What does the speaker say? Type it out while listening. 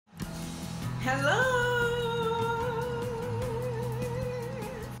Hello.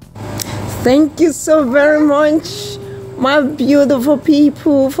 Thank you so very much, my beautiful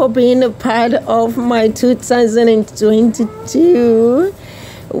people, for being a part of my 2022.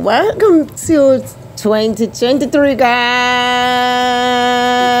 Welcome to 2023, guys.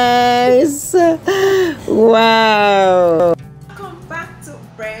 Wow. Welcome back to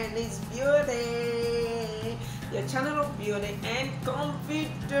Brandy's Beauty, your channel of beauty and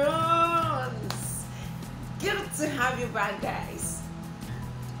confidence. Good to have you back, guys.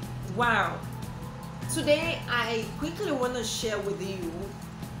 Wow. Today I quickly want to share with you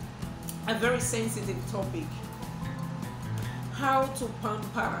a very sensitive topic: how to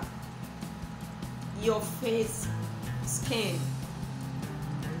pamper your face skin.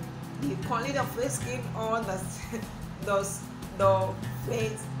 You call it a face skin or the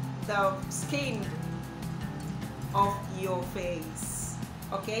skin of your face.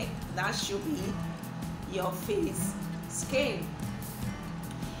 Okay, that should be your face skin.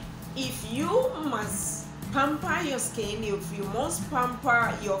 If you must pamper your skin, if you must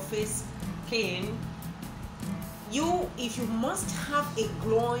pamper your face skin, if you must have a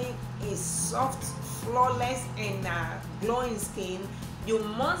glowing, a soft, flawless and glowing skin, you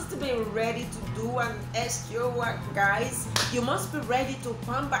must be ready to do an extra work, guys. You must be ready to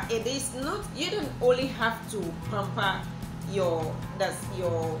pamper. It is not, you don't only have to pamper your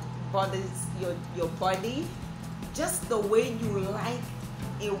body just the way you like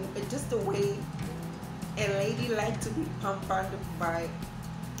it, just the way a lady like to be pampered by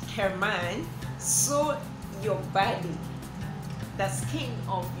her man. So your body, the skin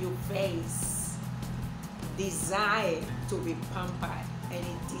of your face, desire to be pampered, and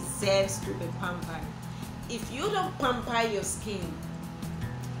it deserves to be pampered. If you don't pamper your skin,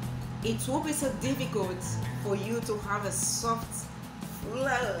 it will be so difficult for you to have a soft,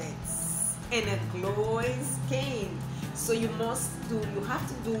 flawless and a glowing skin. So you have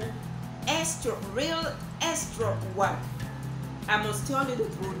to do real extra work. I must tell you the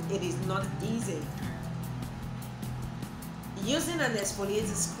truth, it is not easy. Using an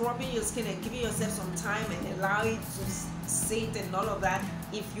exfoliator, scrubbing your skin and giving yourself some time and allow it to sit and all of that.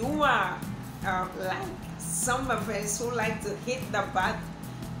 If you are like some of us who like to hit the bath,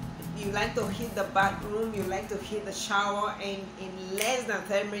 you like to hit the bathroom, you like to hit the shower, and in less than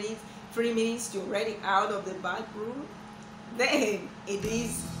 3 minutes you're already out of the bathroom, then it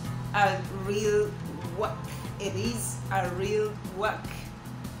is a real work. It is a real work.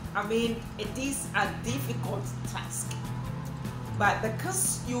 I mean, it is a difficult task. But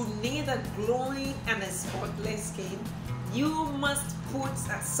because you need a glowing and a spotless skin, you must put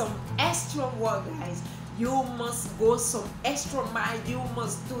some extra work, guys. You must go some extra mile. You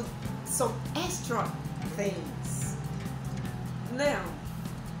must do some extra things. Now,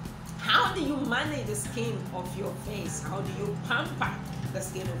 how do you manage the skin of your face? How do you pamper the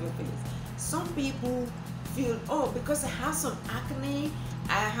skin of your face? Some people feel, oh, because I have some acne,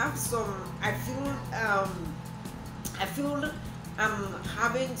 I feel I'm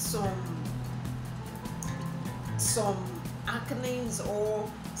having some acne or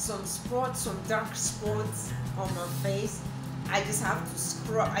some spots, some dark spots on my face. I just have to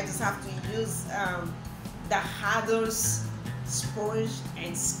scrub. I just have to use the hardest sponge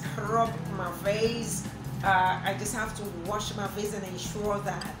and scrub my face. I just have to wash my face and ensure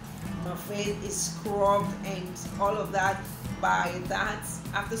that my face is scrubbed and all of that. By that,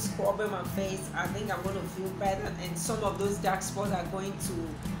 after scrubbing my face, I think I'm going to feel better, and some of those dark spots are going to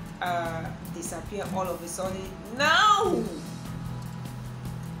disappear all of a sudden. No!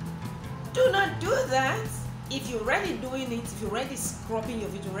 Do not do that. If you're already doing it, if you're already scrubbing your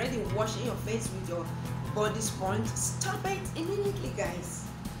face, you're already washing your face with your body sponge, stop it immediately, guys.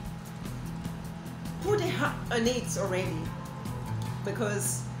 Put a hat on it already,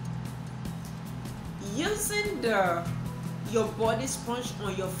 because using your body sponge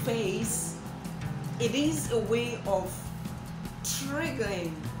on your face, it is a way of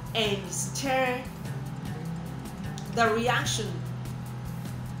triggering and stir the reaction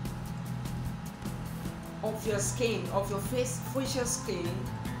of your skin, of your facial skin,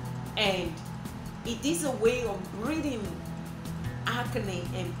 and it is a way of breeding acne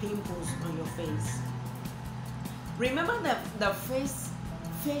and pimples on your face. Remember that the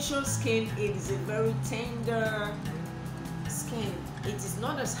facial skin, it is a very tender skin. It is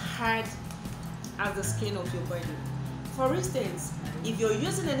not as hard as the skin of your body. For instance, if you're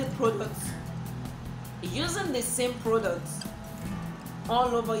using any product, using the same product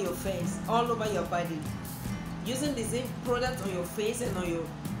all over your face, all over your body, using the same product on your face and on your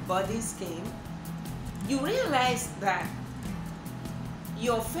body skin, you realize that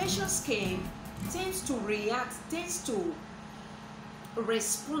your facial skin tends to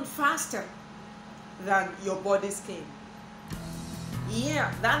respond faster than your body skin.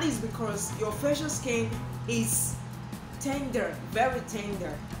 Yeah, that is because your facial skin is tender, very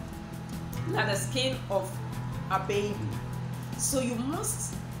tender, like the skin of a baby. So you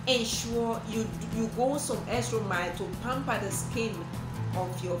must ensure you go some extra mile to pamper the skin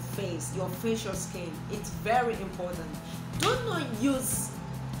of your face, your facial skin. It's very important. Do not use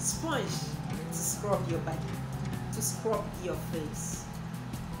sponge to scrub your body, to scrub your face.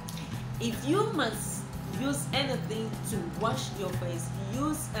 If you must use anything to wash your face,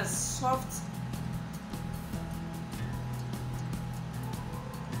 use a soft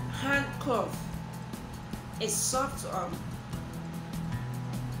hand cloth, a soft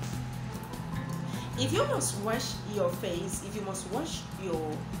if you must wash your face, if you must wash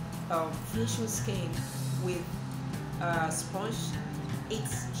your facial skin with sponge, it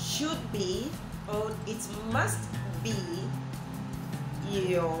should be, or it must be,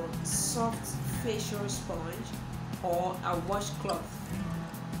 your soft facial sponge or a washcloth.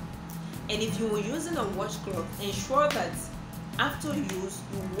 And if you are using a washcloth, ensure that after use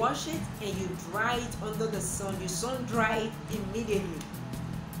you wash it and you dry it under the sun. You sun dry it immediately.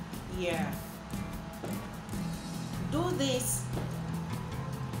 Yeah. Do this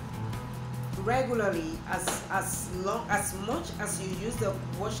regularly, as much as you use the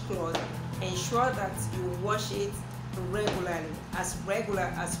washcloth. Ensure that you wash it regularly, as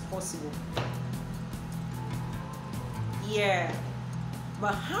regular as possible. Yeah.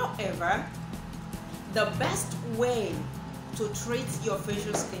 But however, the best way to treat your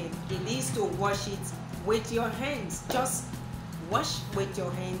facial skin, it is to wash it with your hands. Just wash with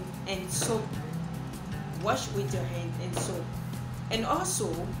your hand and soap. Wash with your hand and soap. And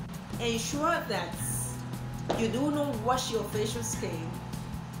also ensure that you do not wash your facial skin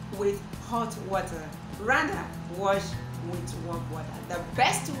with hot water. Rather, wash with warm water. The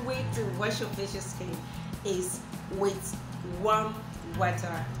best way to wash your facial skin is with warm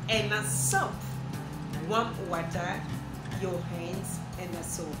water and a soap. Warm water, your hands, and a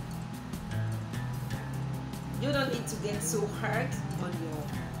soap. You don't need to get so hard on your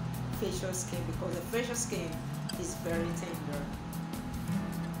facial skin, because the facial skin is very tender.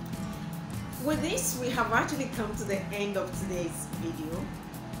 With this, we have actually come to the end of today's video.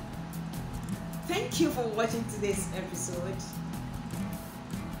 Thank you for watching today's episode.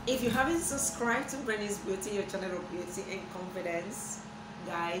 If you haven't subscribed to Granny's Beauty, your channel of beauty and confidence,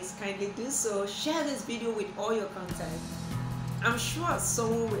 guys, kindly do so. Share this video with all your contact. I'm sure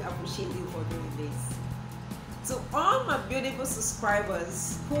someone will appreciate you for doing this. To all my beautiful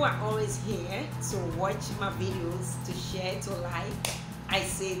subscribers who are always here to watch my videos, to share, to like, I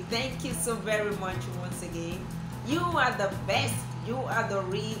say thank you so very much once again. You are the best. You are the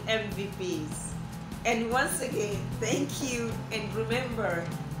real MVPs. And once again, thank you. And remember,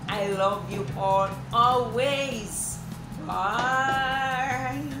 I love you all always. Bye.